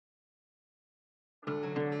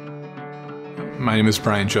My name is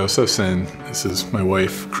Brian Josephs, and this is my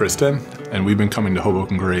wife, Kristen, and we've been coming to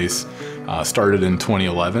Hoboken Grace. Started in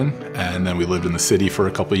 2011, and then we lived in the city for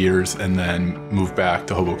a couple years, and then moved back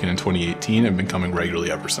to Hoboken in 2018, and been coming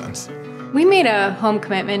regularly ever since. We made a home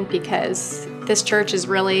commitment because this church is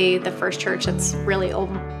really the first church that's really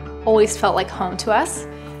always felt like home to us.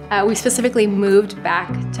 We specifically moved back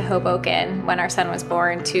to Hoboken when our son was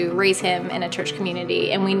born to raise him in a church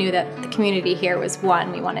community, and we knew that the community here was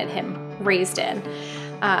one we wanted him raised in.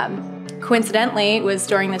 Coincidentally, it was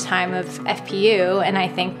during the time of FPU, and I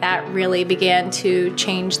think that really began to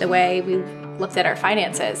change the way we looked at our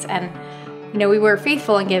finances. And we were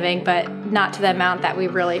faithful in giving, but not to the amount that we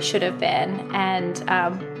really should have been. And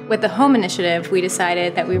with the home initiative, we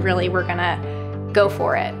decided that we really were gonna go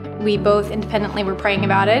for it. We both independently were praying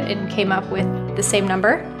about it and came up with the same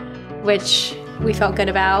number, which we felt good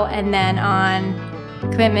about. And then on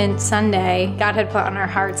Commitment Sunday, God had put on our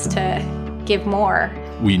hearts to give more.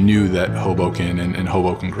 We knew that Hoboken and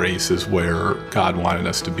Hoboken Grace is where God wanted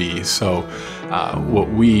us to be. So what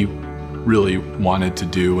we really wanted to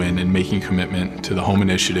do in making commitment to the home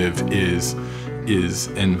initiative is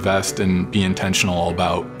invest and be intentional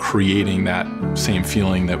about creating that same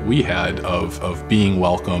feeling that we had of being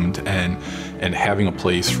welcomed and having a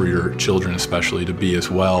place for your children especially to be as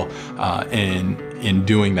well. And in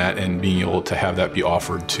doing that and being able to have that be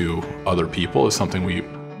offered to other people is something we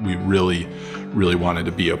really wanted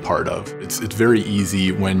to be a part of. It's very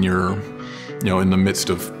easy when you're in the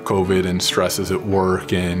midst of COVID and stresses at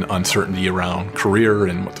work and uncertainty around career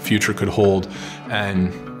and what the future could hold.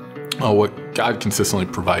 And what God consistently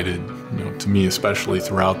provided, to me especially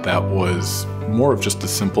throughout that, was more of just a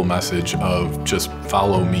simple message of just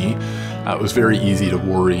follow me. It was very easy to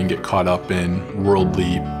worry and get caught up in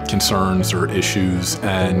worldly concerns or issues,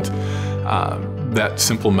 and that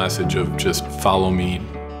simple message of just follow me,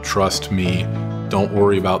 trust me, don't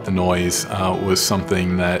worry about the noise was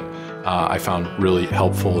something that I found really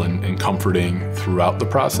helpful and comforting throughout the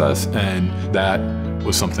process, and that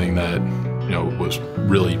was something that was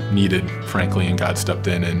really needed, frankly, and God stepped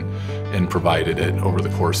in and provided it over the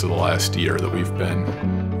course of the last year that we've been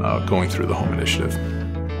going through the home initiative.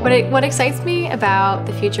 What excites me about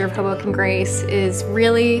the future of Hoboken Grace is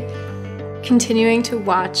really continuing to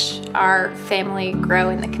watch our family grow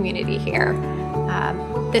in the community here.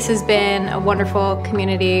 This has been a wonderful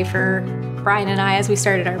community for Brian and I as we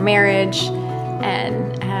started our marriage,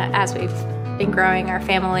 and as we've been growing our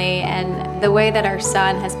family, and the way that our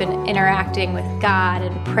son has been interacting with God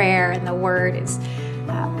and prayer and the Word is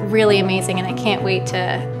really amazing, and I can't wait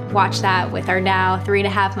to watch that with our now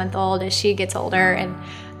 3.5-month-old as she gets older. And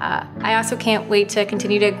I also can't wait to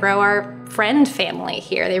continue to grow our friend family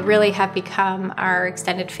here. They really have become our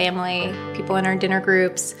extended family, people in our dinner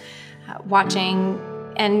groups, watching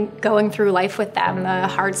and going through life with them, the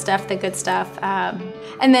hard stuff, the good stuff.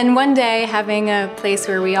 And then one day having a place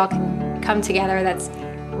where we all can come together that's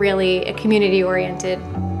really a community-oriented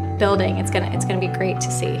building. It's gonna be great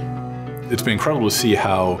to see. It's been incredible to see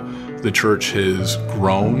how the church has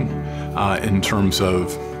grown in terms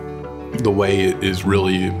of the way it is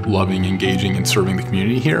really loving, engaging, and serving the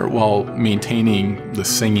community here while maintaining the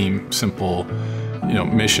singing, simple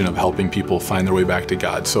mission of helping people find their way back to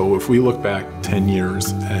God. So if we look back 10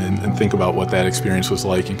 years and think about what that experience was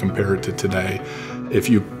like and compare it to today, if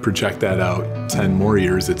you project that out 10 more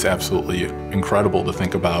years, it's absolutely incredible to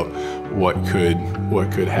think about what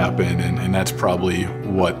could happen, and that's probably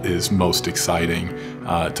what is most exciting,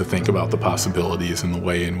 to think about the possibilities and the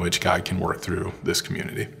way in which God can work through this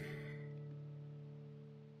community.